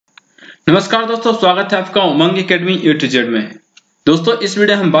नमस्कार दोस्तों, स्वागत है आपका उमंग एकेडमी ए टू जेड में। दोस्तों, इस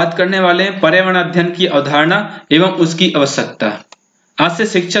वीडियो हम बात करने वाले हैं पर्यावरण अध्ययन की अवधारणा एवं उसकी आवश्यकता। आज से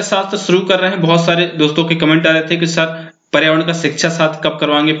शिक्षा शास्त्र शुरू कर रहे हैं। बहुत सारे दोस्तों के कमेंट आ रहे थे कि सर पर्यावरण का शिक्षा शास्त्र कब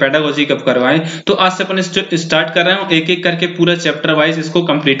करवाएंगे, पेडागोजी कब करवाएं। तो आज से अपन स्टार्ट कर रहे हैं, एक एक करके पूरा चैप्टर वाइज इसको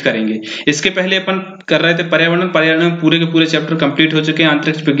कंप्लीट करेंगे। इसके पहले अपन कर रहे थे पर्यावरण में पूरे के पूरे चैप्टर कंप्लीट हो चुके हैं।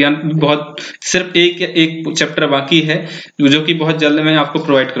 अंतरिक्ष विज्ञान बहुत सिर्फ एक चैप्टर बाकी है जो कि बहुत जल्द मैं आपको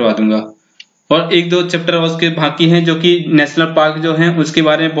प्रोवाइड करवा दूंगा, और एक दो चैप्टर उसके बाकी हैं जो कि नेशनल पार्क जो हैं उसके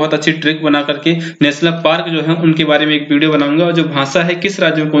बारे में बहुत अच्छी ट्रिक बना करके नेशनल पार्क जो है उनके बारे में एक वीडियो बनाऊंगा, और जो भाषा है किस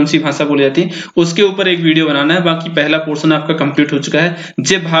राज्य में कौन सी भाषा बोली जाती है उसके ऊपर एक वीडियो बनाना है। बाकी पहला पोर्शन आपका कंप्लीट हो चुका है।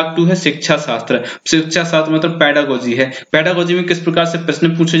 जे भाग 2 है शिक्षा शास्त्र। शिक्षा शास्त्र मतलब पेडागोजी है। पेडागोजी में किस प्रकार से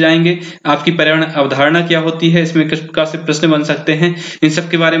प्रश्न पूछे जाएंगे, आपकी पर्यावरण अवधारणा क्या होती है, इसमें किस प्रकार से प्रश्न बन सकते हैं, इन सब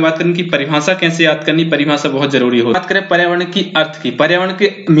के बारे में बात करेंगे। परिभाषा कैसे याद करनी, परिभाषा बहुत जरूरी हो। बात करें पर्यावरण की अर्थ की, पर्यावरण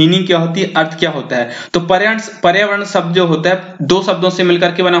की मीनिंग क्या होती है, अर्थ क्या होता है। तो पर्यावरण शब्द जो होता है दो शब्दों से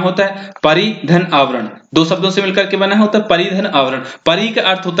मिलकर के बना होता है, परिधन आवरण। दो शब्दों से मिलकर के बना होता है परिधन आवरण। परि का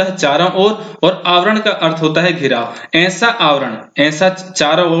अर्थ होता है चारों ओर और आवरण का अर्थ होता है घेराव। ऐसा आवरण, ऐसा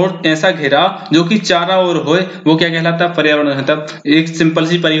चारों ओर, ऐसा घेराव जो कि चारों ओर होए वो क्या कहलाता है, पर्यावरण कहता है। एक सिंपल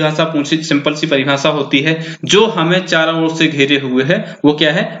सी परिभाषा पूछी, सिंपल सी परिभाषा होती है, जो हमें चारों ओर से घेरे हुए है वो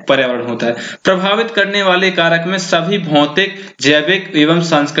क्या है, पर्यावरण होता है। प्रभावित करने वाले कारक में सभी भौतिक, जैविक एवं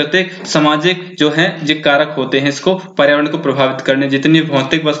सांस्कृतिक, सामाजिक जो है जो कारक होते हैं इसको पर्यावरण को प्रभावित करने, जितनी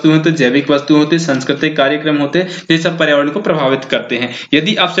भौतिक वस्तु हैं तो जैविक वस्तु होते हैं, सांस्कृतिक कार्यक्रम होते हैं, ये सब पर्यावरण को प्रभावित करते हैं।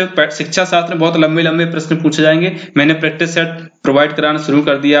 यदि आपसे शिक्षा शास्त्र में बहुत लंबे लंबे प्रश्न पूछे जाएंगे, मैंने प्रैक्टिस सेट प्रोवाइड कराना शुरू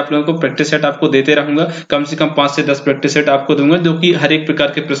कर दिया आप लोगों को। प्रैक्टिस सेट आपको देते रहूंगा, कम से कम 5 से 10 प्रैक्टिस सेट आपको दूंगा जो कि हर एक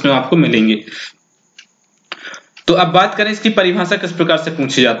प्रकार के प्रश्न आपको मिलेंगे। तो अब बात करें इसकी परिभाषा किस प्रकार से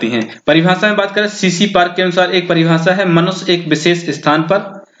पूछी जाती है। परिभाषा में बात करें सीसी पार्क के अनुसार एक परिभाषा है, मनुष्य एक विशेष स्थान पर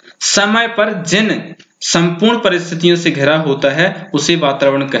समय पर जिन संपूर्ण परिस्थितियों से घिरा होता है उसे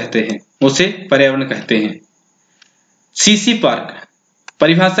वातावरण कहते हैं, उसे पर्यावरण कहते हैं। सीसी पार्क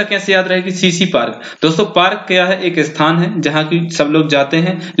परिभाषा कैसे याद रहेगी। सीसी पार्क दोस्तों, पार्क क्या है, एक स्थान है जहां की सब लोग जाते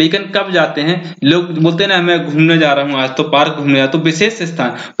हैं, लेकिन कब जाते हैं, लोग बोलते हैं ना मैं घूमने जा रहा हूं आज, तो पार्क घूमने जा, तो विशेष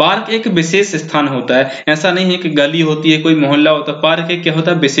स्थान। पार्क एक विशेष स्थान होता है, ऐसा नहीं है कि गली होती है, कोई मोहल्ला होता है। पार्क एक क्या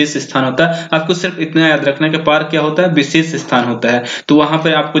होता है, विशेष स्थान होता है। आपको सिर्फ इतना याद रखना है कि पार्क क्या होता है, विशेष स्थान होता है। तो वहां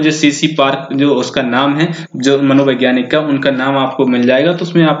पर आपको जो सीसी पार्क जो उसका नाम है, जो मनोवैज्ञानिक का उनका नाम आपको मिल जाएगा, तो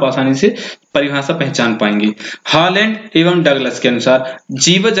उसमें आप आसानी से परिभाषा पहचान पाएंगे। हॉलैंड एवं डगलस के अनुसार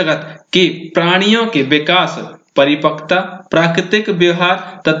जीव जगत के प्राणियों के विकास, परिपक्वता, प्राकृतिक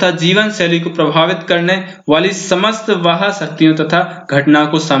व्यवहार तथा जीवन शैली को प्रभावित करने वाली समस्त बाह्य शक्तियों तथा घटनाओं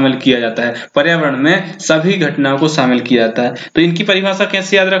को शामिल किया जाता है। पर्यावरण में सभी घटनाओं को शामिल किया जाता है। तो इनकी परिभाषा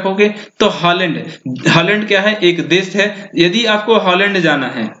कैसे याद रखोगे, तो हॉलैंड क्या है, एक देश है। यदि आपको हॉलैंड जाना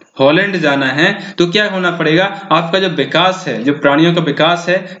है तो क्या होना पड़ेगा, आपका जो विकास है, जो प्राणियों का विकास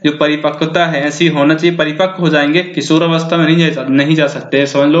है, जो परिपक्वता है ऐसी होना चाहिए। परिपक्व हो जाएंगे, किशोर अवस्था में नहीं जा सकते,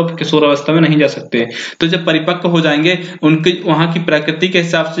 समझ लो किशोर अवस्था में नहीं जा सकते। तो जब परिपक्व हो जाएंगे, उनकी वहां की प्रकृति के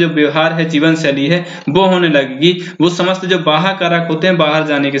हिसाब से जो व्यवहार है, जीवन शैली है वो होने लगेगी। वो समस्त जो बाहर कारक होते हैं बाहर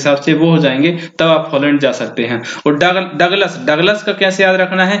जाने के हिसाब से वो हो जाएंगे, तब आप हॉलैंड जा सकते हैं। और डगलस का कैसे याद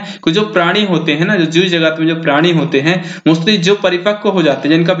रखना है कि जो प्राणी होते हैं ना, जो जीव जगत में जो प्राणी होते हैं मोस्टली जो परिपक्व हो जाते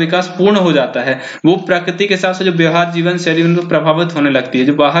हैं, जिनका विकास पूर्ण हो जाता है, वो प्रकृति के हिसाब से जो व्यवहार, जीवन शैली उनको प्रभावित होने लगती है।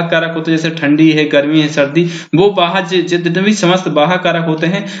 जो बाहर कारक होते हैं जैसे ठंडी है, गर्मी है, सर्दी, वो बाहर जितने भी समस्त बाहर कारक होते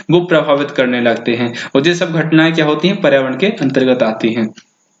हैं वो प्रभावित करने लगते हैं। और ये सब घटनाएं क्या होती हैं, पर्यावरण के अंतर्गत आती हैं।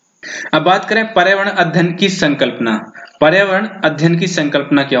 अब बात करें पर्यावरण अध्ययन की संकल्पना। पर्यावरण अध्ययन की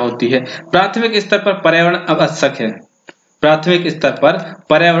संकल्पना क्या होती है। प्राथमिक स्तर पर पर्यावरण आवश्यक है। प्राथमिक स्तर पर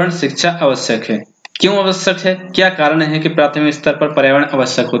पर्यावरण शिक्षा आवश्यक है। क्यों आवश्यक है, क्या कारण है कि प्राथमिक स्तर पर पर्यावरण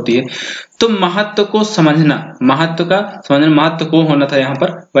आवश्यक होती है। तो महत्व को समझना, महत्व को होना था यहाँ पर,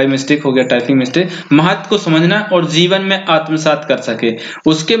 बाय मिस्टेक हो गया, टाइपिंग मिस्टेक। महत्व को समझना और जीवन में आत्मसात कर सके,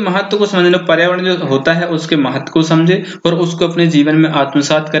 उसके महत्व को समझना। पर्यावरण जो होता है उसके महत्व को समझे और उसको अपने जीवन में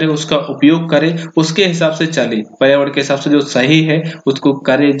आत्मसात करे, उसका उपयोग करे, उसके हिसाब से चले। पर्यावरण के हिसाब से जो सही है उसको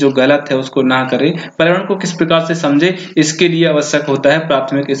करे, जो गलत है उसको ना करे। पर्यावरण को किस प्रकार से समझे, इसके लिए आवश्यक होता है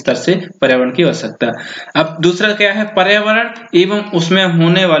प्राथमिक स्तर से पर्यावरण की आवश्यकता। अब दूसरा क्या है, पर्यावरण एवं उसमें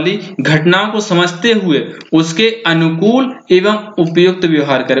होने वाली घटनाओं को समझते हुए उसके अनुकूल एवं उपयुक्त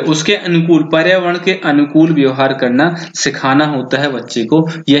व्यवहार करें। उसके अनुकूल, पर्यावरण के अनुकूल व्यवहार करना सिखाना होता है बच्चे को।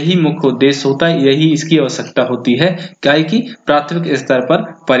 यही मुख्य उद्देश्य होता है, यही इसकी आवश्यकता होती है क्या की, प्राथमिक स्तर पर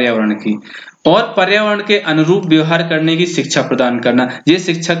पर्यावरण की। और पर्यावरण के अनुरूप व्यवहार करने की शिक्षा प्रदान करना। ये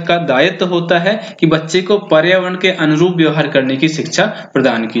शिक्षक का दायित्व होता है कि बच्चे को पर्यावरण के अनुरूप व्यवहार करने की शिक्षा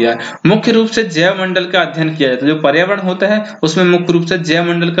प्रदान की जाए। मुख्य रूप से जैव मंडल का अध्ययन किया जाता है। जो पर्यावरण होता है उसमें मुख्य रूप से जैव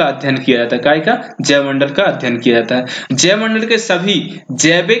मंडल का अध्ययन किया जाता है। काय का? जैव मंडल का अध्ययन किया जाता है। जैव मंडल के सभी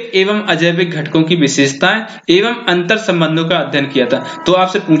जैविक एवं अजैविक घटकों की विशेषताएं एवं अंतर संबंधों का अध्ययन किया जाता है। तो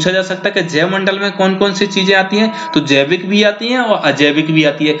आपसे पूछा जा सकता है कि जैव मंडल में कौन कौन सी चीजें आती हैं? तो जैविक भी आती हैं और अजैविक भी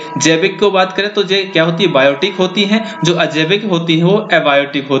आती है। जैविक को बात करें तो ये क्या होती है? बायोटिक होती है। जो अजैविक होती है वो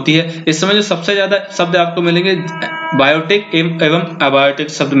एबायोटिक होती है। इस समय जो सबसे ज्यादा शब्द आपको मिलेंगे बायोटिक एवं अबायोटिक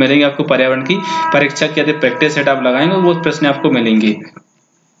शब्द मिलेंगे आपको पर्यावरण की परीक्षा के यदि प्रैक्टिस सेट आप लगाएंगे वो प्रश्न आपको मिलेंगे।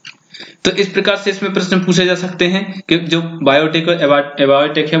 तो इस प्रकार से इसमें प्रश्न पूछे जा सकते हैं कि जो बायोटिक और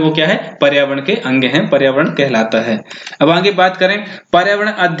एबायोटिक है वो क्या है? पर्यावरण के अंग हैं, पर्यावरण कहलाता है। अब आगे बात करें पर्यावरण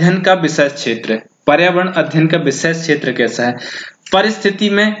अध्ययन का विषय क्षेत्र। पर्यावरण अध्ययन का विषय क्षेत्र कैसा है? परिस्थिति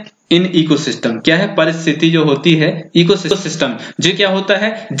में इन इकोसिस्टम। क्या है? परिस्थिति जो होती है इकोसिस्टम, जो क्या होता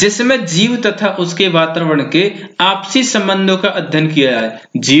है? जिसमें जीव तथा उसके वातावरण के आपसी संबंधों का अध्ययन किया जाए।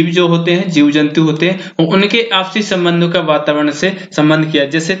 जीव जो होते हैं, जीव जंतु होते हैं, उनके आपसी संबंधों का वातावरण से संबंध किया।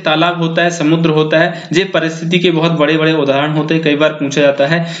 जैसे तालाब होता है, समुद्र होता है, ये परिस्थिति के बहुत बड़े बड़े उदाहरण होते हैं। कई बार पूछा जाता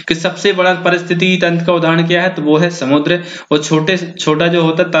है कि सबसे बड़ा परिस्थिति तंत्र का उदाहरण क्या है? तो वो है समुद्र। और छोटा जो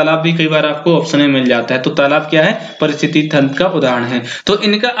होता है तालाब भी कई बार आपको ऑप्शन में मिल जाता है। तो तालाब क्या है? परिस्थिति तंत्र का उदाहरण है। तो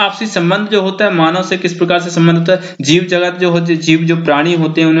इनका आपसी संबंध जो होता है मानव से किस प्रकार से संबंध होता है? जीव जगत जो होते, जीव जो प्राणी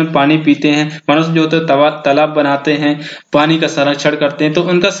होते हैं उन्हें पानी पीते हैं, मनुष्य जो होते हैं तालाब बनाते हैं, पानी का संरक्षण करते हैं। तो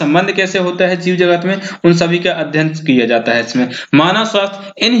उनका संबंध कैसे होता है जीव जगत में, उन सभी का अध्ययन किया जाता है इसमें। मानव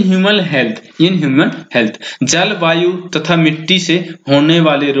स्वास्थ्य इन ह्यूमन हेल्थ। जल, वायु तथा मिट्टी से होने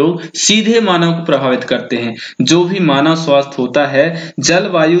वाले रोग सीधे मानव को प्रभावित करते हैं। जो भी मानव स्वास्थ्य होता है, जल,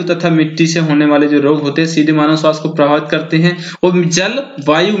 वायु तथा मिट्टी से होने वाले जो रोग होते हैं सीधे मानव स्वास्थ्य को प्रभावित करते हैं। और जल,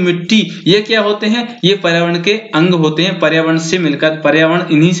 वायु, मिट्टी ये क्या होते हैं? ये पर्यावरण के अंग होते हैं। पर्यावरण से मिलकर, पर्यावरण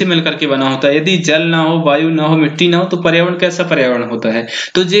इन्हीं से मिलकर के बना होता है। यदि जल ना हो, वायु ना हो, मिट्टी ना हो तो पर्यावरण कैसा पर्यावरण होता है?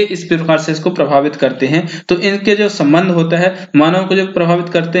 तो ये इस प्रकार से इसको प्रभावित करते हैं। तो इनके जो संबंध होता है मानव को जो प्रभावित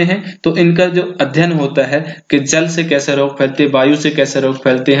करते हैं, तो इनका जो अध्ययन होता है कि जल से कैसे रोग फैलते हैं, वायु से कैसे रोग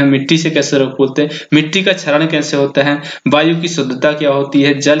फैलते हैं, मिट्टी से कैसे रोग फैलते हैं, मिट्टी का क्षरण कैसे होता है, वायु की शुद्धता क्या होती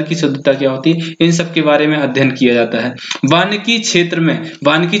है, जल की शुद्धता क्या होती है, इन सब के बारे में अध्ययन किया जाता है। वानिकी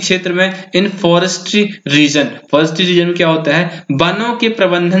क्षेत्र में इन फॉरेस्ट्री रीजन में क्या होता है? वनों के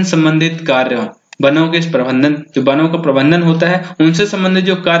प्रबंधन संबंधित कार्य, वनों के प्रबंधन, जो वनों का प्रबंधन होता है उनसे संबंधित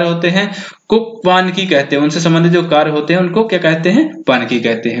जो कार्य होते हैं को वानिकी कहते हैं। उनसे संबंधित जो कार्य होते हैं उनको क्या कहते हैं? वानिकी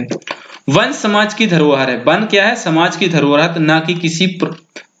कहते हैं। वन समाज की धरोहर है। वन क्या है? समाज की धरोहर, ना कि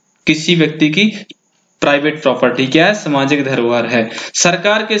किसी व्यक्ति की प्राइवेट प्रॉपर्टी। क्या है? सामाजिक धरोहर है।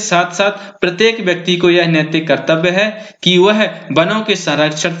 सरकार के साथ साथ प्रत्येक व्यक्ति को यह नैतिक कर्तव्य है कि वह वनों के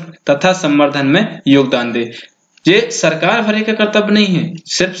संरक्षण तथा संवर्धन में योगदान दे। ये सरकार भरे का कर्तव्य नहीं है,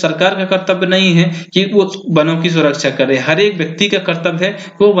 सिर्फ सरकार का कर्तव्य नहीं है कि वो वनों की सुरक्षा करे, हर एक व्यक्ति का कर्तव्य है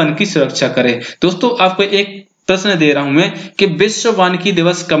कि वो वन की सुरक्षा करे। दोस्तों आपको एक प्रश्न दे रहा हूं मैं कि विश्व वानिकी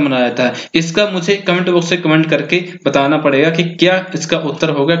दिवस कब मनाया जाता है? इसका मुझे कमेंट बॉक्स से कमेंट करके बताना पड़ेगा कि क्या इसका उत्तर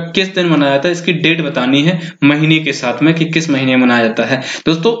होगा, किस दिन मनाया जाता है। इसकी डेट बतानी है महीने के साथ में कि किस महीने मनाया जाता है।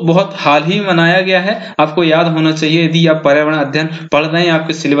 दोस्तों बहुत हाल ही मनाया गया है, आपको याद होना चाहिए यदि आप पर्यावरण अध्ययन पढ़ रहे हैं,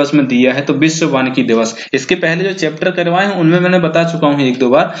 आपके सिलेबस में दिया है। तो विश्व वानिकी दिवस, इसके पहले जो चैप्टर करवाए हैं उनमें मैंने बता चुका हूं एक दो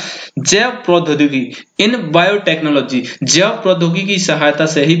बार। जैव प्रौद्योगिकी इन बायोटेक्नोलॉजी, जैव प्रौद्योगिकी की सहायता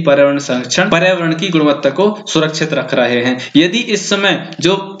से ही पर्यावरण संरक्षण, पर्यावरण की गुणवत्ता को सुरक्षित रख रहे हैं। यदि इस समय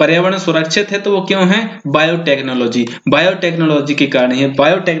जो पर्यावरण सुरक्षित है तो वो क्यों है? बायोटेक्नोलॉजी के कारण है।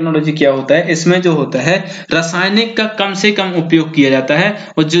 बायोटेक्नोलॉजी क्या होता है? इसमें जो होता है रासायनिक का कम से कम उपयोग किया जाता है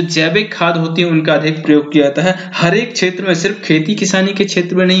और जो जैविक खाद होती है उनका अधिक प्रयोग किया जाता है। हर एक क्षेत्र में, सिर्फ खेती किसानी के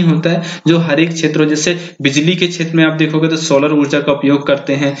क्षेत्र में नहीं होता है, जो हर एक क्षेत्रों, जैसे बिजली के क्षेत्र में आप देखोगे तो सोलर ऊर्जा का उपयोग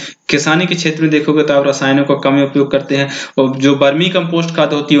करते हैं, किसानी के क्षेत्र में देखोगे तो आप रसायनों का कम उपयोग करते हैं, और जो वर्मी कंपोस्ट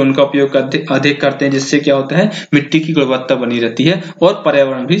खाद होती है उनका उपयोग अधिक करते हैं, जिससे क्या होता है? मिट्टी की गुणवत्ता बनी रहती है और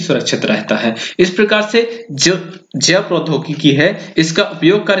पर्यावरण भी सुरक्षित रहता है। इस प्रकार से जो जैव प्रौद्योगिकी है इसका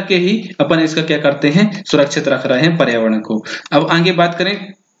उपयोग करके ही अपन इसका क्या करते हैं? सुरक्षित रख रहे हैं पर्यावरण को। अब आगे बात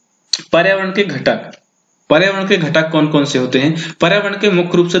करें पर्यावरण के घटक। पर्यावरण के घटक कौन कौन से होते हैं? पर्यावरण के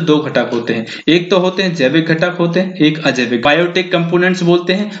मुख्य रूप से दो घटक होते हैं। एक तो होते हैं जैविक घटक होते हैं, एक अजैविक, बायोटिक कंपोनेंट्स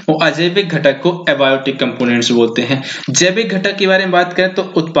बोलते हैं, और अजैविक घटक को एबायोटिक कंपोनेंट्स बोलते हैं। जैविक घटक के बारे में बात करें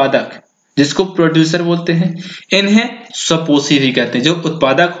तो उत्पादक, जिसको प्रोड्यूसर बोलते हैं, इन्हें स्वपोषी भी कहते हैं। जो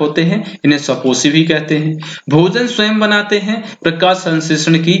उत्पादक होते हैं इन्हें स्वपोषी भी कहते हैं। भोजन स्वयं बनाते हैं, प्रकाश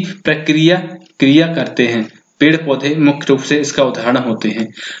संश्लेषण की क्रिया करते हैं। पेड़ पौधे मुख्य रूप से इसका उदाहरण होते हैं।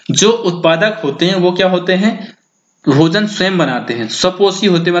 जो उत्पादक होते हैं वो क्या होते हैं? भोजन स्वयं बनाते हैं। स्वपोषी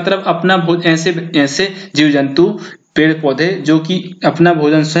होते मतलब अपना भोजन, ऐसे जीव जंतु पेड़ पौधे जो कि अपना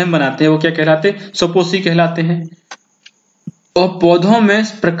भोजन स्वयं बनाते हैं वो क्या कहलाते? स्वपोषी कहलाते हैं। और पौधों में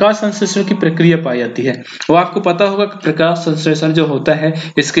प्रकाश संश्लेषण की प्रक्रिया पाई जाती है। वो आपको पता होगा कि प्रकाश संश्लेषण जो होता है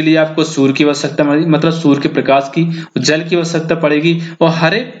इसके लिए आपको सूर्य की आवश्यकता पड़ेगी, मतलब सूर्य के प्रकाश की, जल की आवश्यकता पड़ेगी और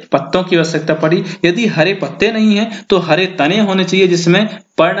हरे पत्तों की आवश्यकता पड़ी। यदि हरे पत्ते नहीं है तो हरे तने होने चाहिए जिसमें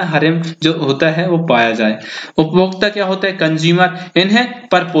पर्णहरित जो होता है वो पाया जाए। उपभोक्ता क्या होता है? कंज्यूमर। इन्हें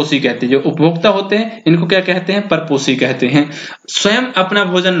परपोषी कहते हैं। जो उपभोक्ता होते हैं इनको क्या कहते हैं? परपोषी कहते हैं। स्वयं अपना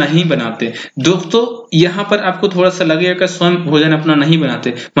भोजन नहीं बनाते। दोस्तों यहाँ पर आपको थोड़ा सा लगेगा कि स्वयं भोजन अपना नहीं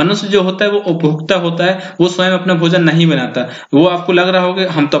बनाते। मनुष्य जो होता है वो उपभोक्ता होता है, वो स्वयं अपना भोजन नहीं बनाता। वो आपको लग रहा होगा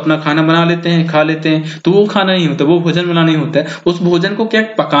हम तो अपना खाना बना लेते हैं, खा लेते हैं, तो वो खाना नहीं होता, वो भोजन बनाना नहीं होता है। उस भोजन को क्या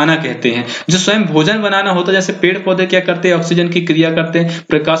पकाना कहते हैं। जो स्वयं भोजन बनाना होता है, जैसे पेड़ पौधे क्या करते हैं? ऑक्सीजन की क्रिया करते हैं,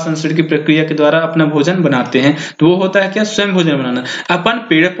 प्रकाश संश्लेषण की प्रक्रिया के द्वारा अपना भोजन बनाते हैं, तो वो होता है क्या? स्वयं भोजन बनाना। अपन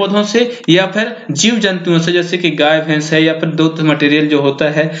पेड़ पौधों से या फिर जीव जंतुओं से, जैसे कि गाय भैंस है या फिर दूध मटेरियल जो होता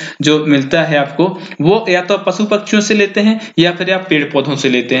है जो मिलता है आपको, वो या तो पशु पक्षियों से लेते हैं या फिर आप पेड़ पौधों से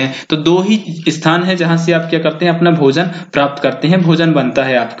लेते हैं। तो दो ही स्थान है जहां से आप क्या करते हैं? अपना भोजन प्राप्त करते हैं, भोजन बनता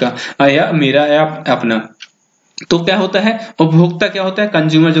है आपका या मेरा या अपना। तो क्या होता है? उपभोक्ता क्या होता है?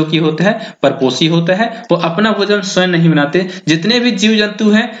 कंज्यूमर जो कि होता है परपोषी होता है, वो अपना भोजन स्वयं नहीं बनाते। जितने भी जीव जंतु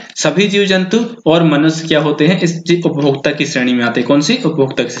हैं, सभी जीव जंतु और मनुष्य क्या होते हैं? इस उपभोक्ता की श्रेणी में आते हैं। कौन सी?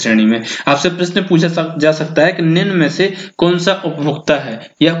 उपभोक्ता की श्रेणी में। आपसे प्रश्न पूछा जा सकता है कि निम्न में से कौन सा उपभोक्ता है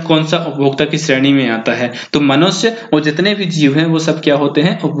या कौन सा उपभोक्ता की श्रेणी में आता है? तो मनुष्य और जितने भी जीव हैं वो सब क्या होते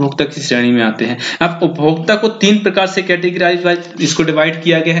हैं? उपभोक्ता की श्रेणी में आते हैं। अब उपभोक्ता को तीन प्रकार से कैटेगराइज वाइज इसको डिवाइड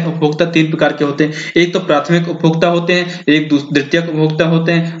किया गया है। उपभोक्ता तीन प्रकार के होते हैं। एक तो प्राथमिक उपभोक्ता होते हैं, एक द्वितीयक उपभोक्ता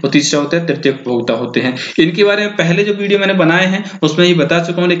होते हैं और तीसरा होता है तृतीयक उपभोक्ता होते हैं। इनके बारे में पहले जो वीडियो मैंने बनाए हैं उसमें ही बता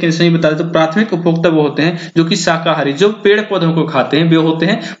चुका हूं, लेकिन इसमें ही बता दें। तो प्राथमिक उपभोक्ता वो होते हैं जो कि शाकाहारी, जो पेड़ पौधों को खाते हैं, वो होते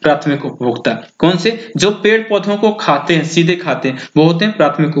हैं प्राथमिक उपभोक्ता। कौन से? जो पेड़ पौधों को खाते हैं, सीधे खाते हैं, वो होते हैं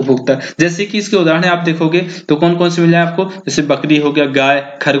प्राथमिक उपभोक्ता। जैसे कि इसके उदाहरण आप देखोगे तो कौन कौन से मिल जाए आपको? जैसे बकरी हो गया, गाय,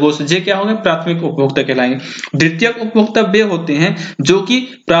 खरगोश, ये क्या होंगे? प्राथमिक उपभोक्ता कहलाएंगे। द्वितीयक उपभोक्ता वे होते हैं जो कि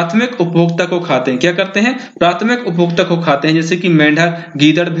प्राथमिक उपभोक्ता को खाते हैं। क्या करते हैं? प्राथमिक उपभोक्ता को खाते हैं। जैसे कि मेंढक,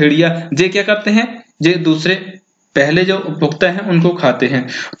 गीदड़, भेड़िया, ये क्या करते हैं? ये दूसरे पहले जो उपभोक्ता हैं उनको खाते हैं।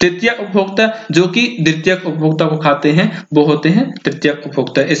 तृतीय उपभोक्ता जो कि द्वितीयक उपभोक्ता को खाते हैं वो होते हैं तृतीयक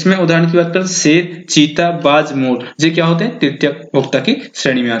उपभोक्ता। इसमें उदाहरण की बात करें शेर, चीता, बाज, मोर, ये क्या होते हैं? तृतीयक उपभोक्ता की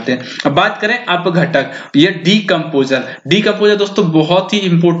श्रेणी में आते हैं। अब बात करें अपघटक, ये डीकंपोजर। डीकंपोजर दोस्तों बहुत ही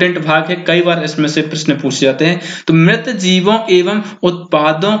इंपॉर्टेंट भाग है, कई बार इसमें से प्रश्न पूछे जाते हैं। तो मृत जीवों एवं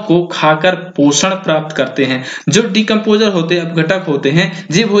उत्पादों को खाकर पोषण प्राप्त करते हैं। जो डीकंपोजर होते हैं, अपघटक होते हैं,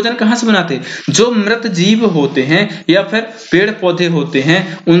 ये भोजन कहां से बनाते हैं? जो मृत जीव होते हैं या फिर पेड़ पौधे होते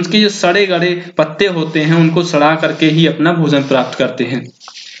हैं, उनके जो सड़े गड़े पत्ते होते हैं उनको सड़ा करके ही अपना भोजन प्राप्त करते हैं।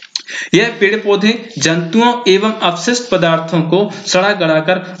 यह पेड़ पौधे जंतुओं एवं अपशिष्ट पदार्थों को सड़ा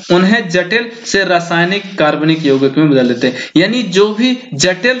गड़ाकर उन्हें जटिल से रासायनिक कार्बनिक यौगिक में बदल देते हैं। यानी जो भी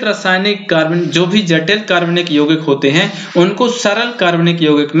जटिल कार्बनिक यौगिक होते हैं उनको सरल कार्बनिक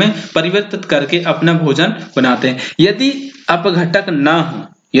यौगिक में परिवर्तित करके अपना भोजन बनाते हैं। यदि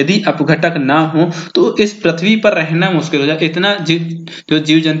अपघटक ना हो तो इस पृथ्वी पर रहना मुश्किल हो जाए। इतना जो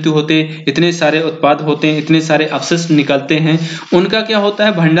जीव जंतु होते हैं, इतने सारे उत्पाद होते हैं, इतने सारे अवशिष्ट निकलते हैं, उनका क्या होता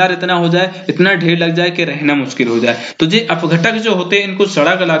है? भंडार इतना हो जाए, इतना ढेर लग जाए कि रहना मुश्किल हो जाए। तो ये अपघटक जो होते हैं इनको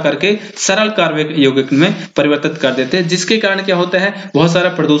सड़ा गला करके सरल कार्बनिक यौगिक में परिवर्तित कर देते हैं, जिसके कारण क्या होता है? बहुत सारा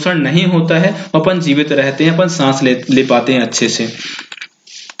प्रदूषण नहीं होता है, अपन जीवित रहते हैं, अपन सांस ले पाते हैं अच्छे से।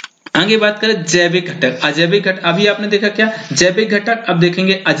 आगे बात करें जैविक घटक, अजैविक घटक। अभी आपने देखा क्या? जैविक घटक। अब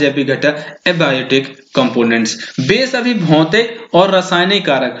देखेंगे अजैविक घटक, एबायोटिक कंपोनेंट्स। वे सभी भौतिक और रासायनिक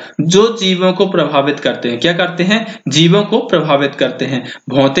कारक जो जीवों को प्रभावित करते हैं। क्या करते हैं? जीवों को प्रभावित करते हैं।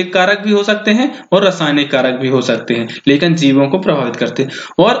 भौतिक कारक भी हो सकते हैं और रासायनिक कारक भी हो सकते हैं, लेकिन जीवों को प्रभावित करते हैं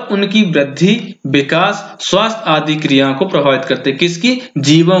और उनकी वृद्धि, विकास, स्वास्थ्य आदि क्रियाओं को प्रभावित करते हैं। किसकी?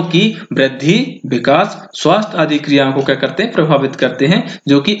 जीवों की वृद्धि, विकास, स्वास्थ्य आदि क्रियाओं को क्या करते हैं? प्रभावित करते हैं,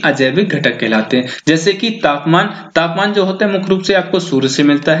 जो कि अजैविक घटक कहलाते हैं। जैसे कि तापमान जो होता है मुख्य रूप से आपको सूर्य से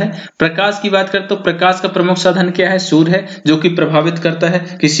मिलता है। प्रकाश की बात करें तो प्रकाश का प्रमुख साधन क्या है? सूर्य है, जो कि प्रभावित करता है,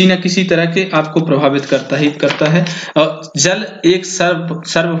 किसी न किसी तरह के आपको प्रभावित करता है। और जल एक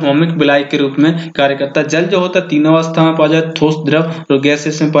सार्वभौमिक विलायक के रूप में कार्य करता है। जल जो होता है तीनों अवस्था में पाया जाता है, ठोस, द्रव और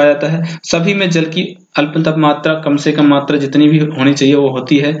गैसेस में पाया जाता है। सभी में जल की अल्पतम मात्रा, कम से कम मात्रा जितनी भी होनी चाहिए वो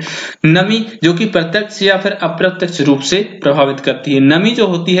होती है। नमी जो कि प्रत्यक्ष या फिर अप्रत्यक्ष रूप से प्रभावित करती है। नमी जो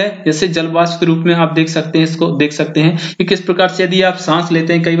होती है जैसे जलवाष्प के रूप में आप देख सकते हैं, इसको देख सकते हैं कि किस प्रकार से यदि आप सांस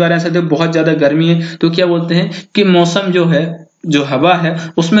लेते हैं, कई बार ऐसा होता है बहुत ज्यादा गर्मी है तो क्या बोलते हैं कि मौसम जो है जो हवा है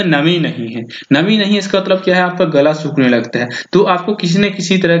उसमें नमी नहीं है। नमी नहीं, इसका मतलब क्या है, आपका गला सूखने लगता है। तो आपको किसी न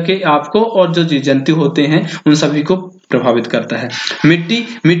किसी तरह के, आपको और जो जीव जंतु होते हैं उन सभी को प्रभावित करता है।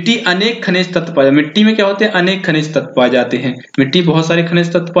 मिट्टी अनेक खनिज तत्व पाए, मिट्टी में क्या होते हैं, अनेक खनिज तत्व पाए जाते हैं। मिट्टी बहुत सारे खनिज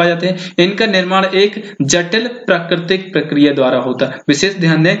तत्व पाए जाते हैं। इनका निर्माण एक जटिल प्राकृतिक प्रक्रिया द्वारा होता है। विशेष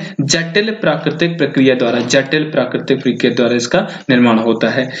ध्यान दें, जटिल प्राकृतिक प्रक्रिया द्वारा, जटिल प्राकृतिक प्रक्रिया द्वारा इसका निर्माण होता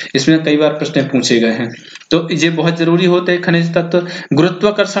है। इसमें कई बार प्रश्न पूछे गए हैं, तो ये बहुत जरूरी होते हैं खनिज तत्व।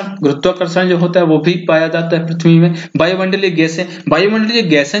 गुरुत्वाकर्षण जो होता है वो भी पाया जाता है पृथ्वी में। वायुमंडलीय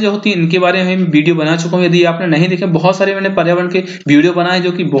गैसें जो होती हैं इनके बारे में वीडियो बना चुका हूं, यदि आपने नहीं देखे, बहुत सारे मैंने पर्यावरण के वीडियो बनाए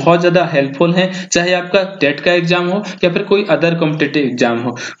जो कि बहुत ज्यादा हेल्पफुल हैं, चाहे आपका टेट का एग्जाम हो या फिर कोई अदर कॉम्पिटिटिव एग्जाम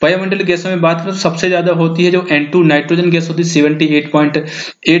हो। वायुमंडलीय गैसों में बात करें तो सबसे ज्यादा होती है जो N2 नाइट्रोजन गैस होती है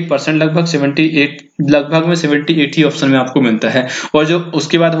 78.8%, लगभग 70-80 ऑप्शन में आपको मिलता है। और जो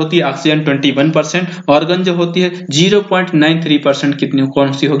उसके बाद होती है ऑक्सीजन 21%, ऑर्गन जो होती है 0.93%, कितनी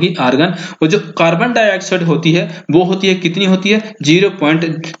कौन सी होगी, आर्गन। और जो कार्बन डाइऑक्साइड होती है वो होती है, कितनी होती है,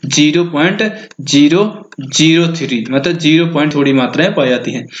 0.003, मतलब 0 थोड़ी मात्राएं पाई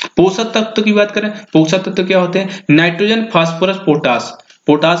जाती है। पोषक तत्व की बात करें, पोषक तत्व क्या होते हैं, नाइट्रोजन, फास्फोरस, पोटास।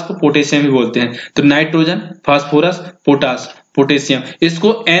 पोटास को पोटेशियम भी बोलते हैं। तो नाइट्रोजन, फास्फोरस, पोटास, पोटेशियम, इसको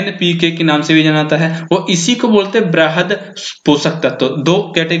NPK के नाम से भी जाना जाता है। और इसी को बोलते हैं बृहद पोषक तत्व।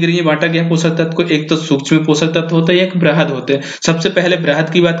 दो कैटेगरी में बांटा गया पोषक तत्व को, एक तो सूक्ष्म पोषक तत्व होता है, एक बृहद होते हैं। सबसे पहले बृहद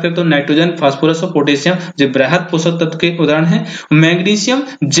की बात करें तो नाइट्रोजन, फास्फोरस और पोटेशियम जो बृहद पोषक तत्व के उदाहरण हैं। मैग्नीशियम,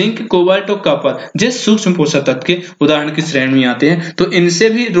 जिंक, कोबाल्ट और कॉपर जो सूक्ष्म पोषक तत्व के उदाहरण की श्रेणी में आते हैं। तो इनसे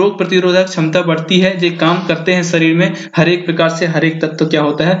भी रोग प्रतिरोधक क्षमता बढ़ती है, जो काम करते हैं शरीर में। हर एक प्रकार से हर एक तत्व क्या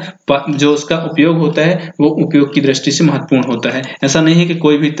होता है, जो उसका उपयोग होता है वो उपयोग की दृष्टि से महत्वपूर्ण होता है। ऐसा नहीं है कि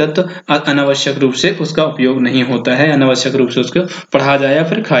कोई भी तत्व अनावश्यक रूप से उसका उपयोग नहीं होता है, अनावश्यक रूप से उसको पढ़ा जाए या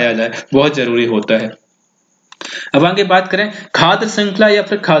फिर खाया जाए, बहुत जरूरी होता है। अब आगे बात करें खाद्य श्रृंखला या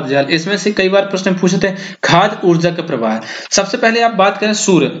फिर खाद्य जाल, इसमें से कई बार प्रश्न पूछते हैं। खाद्य ऊर्जा का प्रवाह, सबसे पहले आप बात करें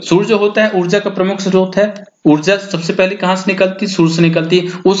सूर्य। सूर्य जो होता है ऊर्जा का प्रमुख स्रोत है। ऊर्जा सबसे पहले कहां से निकलती है, सूर्य से निकलती है।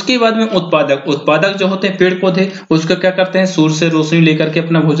 उसके बाद में उत्पादक जो होते हैं पेड़ पौधे, उसका क्या करते हैं, सूर्य से रोशनी लेकर के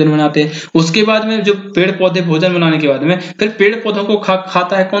अपना भोजन बनाते हैं। उसके बाद में जो पेड़ पौधे भोजन बनाने के बाद में फिर पेड़ पौधों को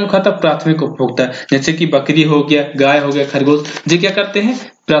खाता है, कौन खाता है, प्राथमिक उपभोक्ता, जैसे कि बकरी हो गया, गाय हो गया, खरगोश, जो क्या करते हैं,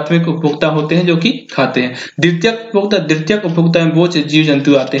 प्राथमिक उपभोक्ता होते हैं जो कि खाते हैं। द्वितीयक उपभोक्ता में वो जीव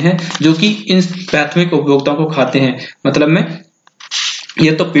जंतु आते हैं जो कि इन प्राथमिक उपभोक्ताओं को खाते हैं। मतलब में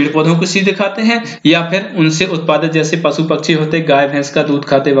ये तो पेड़ पौधों को सीधे खाते हैं या फिर उनसे उत्पादित जैसे पशु पक्षी होते हैं, गाय भैंस का दूध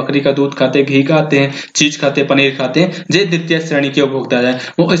खाते, बकरी का दूध खाते, घी खाते हैं, चीज खाते, पनीर खाते हैं, ये द्वितीय श्रेणी के उपभोक्ता है।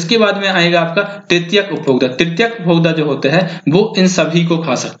 वो इसके बाद में आएगा आपका तृतीयक उपभोक्ता। तृतीयक उपभोक्ता जो होता है वो इन सभी को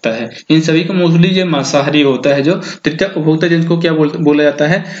खा सकता है, इन सभी को मोस्टली ये मांसाहारी होता है। जो तृतीयक उपभोक्ता जिनको क्या बोला जाता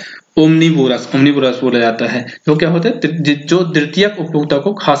है, ओमनीवोरस बोला जाता है। तो क्या होता है, जो द्वितीयक उपभोक्ता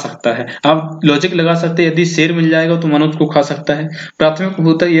को खा सकता है। आप लॉजिक लगा सकते हैं, यदि शेर मिल जाएगा तो मनुष्य को खा सकता है। प्राथमिक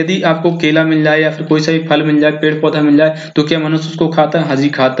उपभोक्ता, यदि आपको केला मिल जाए या फिर कोई सा भी फल मिल जाए, पेड़ पौधा मिल जाए, तो क्या मनुष्य उसको खाता है, हाँ जी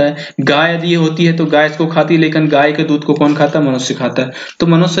खाता है। गाय यदि होती है तो गाय इसको खाती है, लेकिन गाय के दूध को कौन खाता है, मनुष्य खाता है। तो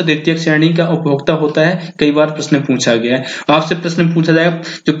मनुष्य द्वितीयक श्रेणी का उपभोक्ता होता है। कई बार प्रश्न पूछा गया है, आपसे प्रश्न पूछा जाएगा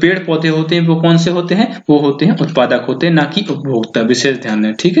जो पेड़ पौधे होते हैं वो कौन से होते हैं, वो होते हैं उत्पादक होते हैं, ना कि उपभोक्ता। विशेष ध्यान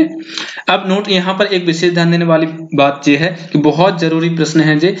दें, ठीक है। अब नोट यहाँ पर एक विशेष ध्यान देने वाली बात यह है कि बहुत जरूरी प्रश्न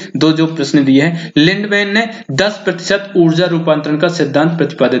है जो प्रश्न दिए हैं। लिंडमैन ने 10% ऊर्जा रूपांतरण का सिद्धांत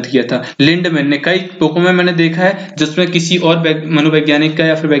प्रतिपादित किया था। लिंडमैन ने, कई बुकों में मैंने देखा है जिसमें किसी और मनोवैज्ञानिक का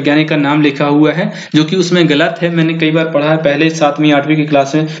या फिर वैज्ञानिक का नाम लिखा हुआ है जो कि उसमें गलत है। मैंने कई बार पढ़ा है, पहले 7वीं 8वीं की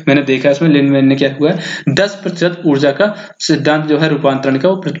क्लास में मैंने देखा है, उसमें लिंडमैन ने क्या हुआ है 10% ऊर्जा का सिद्धांत जो है रूपांतरण का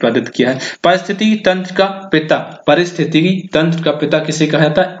वो प्रतिपादित किया है। पारिस्थितिकी तंत्र का पिता किसे कहा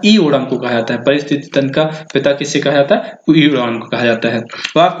जाता है, ईओडम को कहा जाता है। परिस्थिति तंत्र का पिता किसे कहा जाता है, ईओडम को कहा जाता है।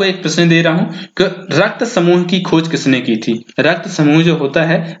 तो आपको एक प्रश्न दे रहा हूं कि रक्त समूह की खोज किसने की थी। रक्त समूह जो होता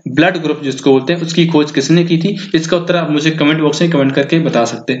है, ब्लड ग्रुप जिसको बोलते हैं, उसकी खोज किसने की थी। इसका उत्तर आप मुझे कमेंट बॉक्स में कमेंट करके बता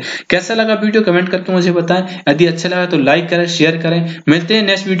सकते हैं। कैसा लगा वीडियो कमेंट करके मुझे बताएं। यदि अच्छा लगा तो लाइक करें, शेयर करें। मिलते हैं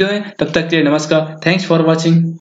नेक्स्ट वीडियो में, तब तक के लिए नमस्कार। Thanks for watching.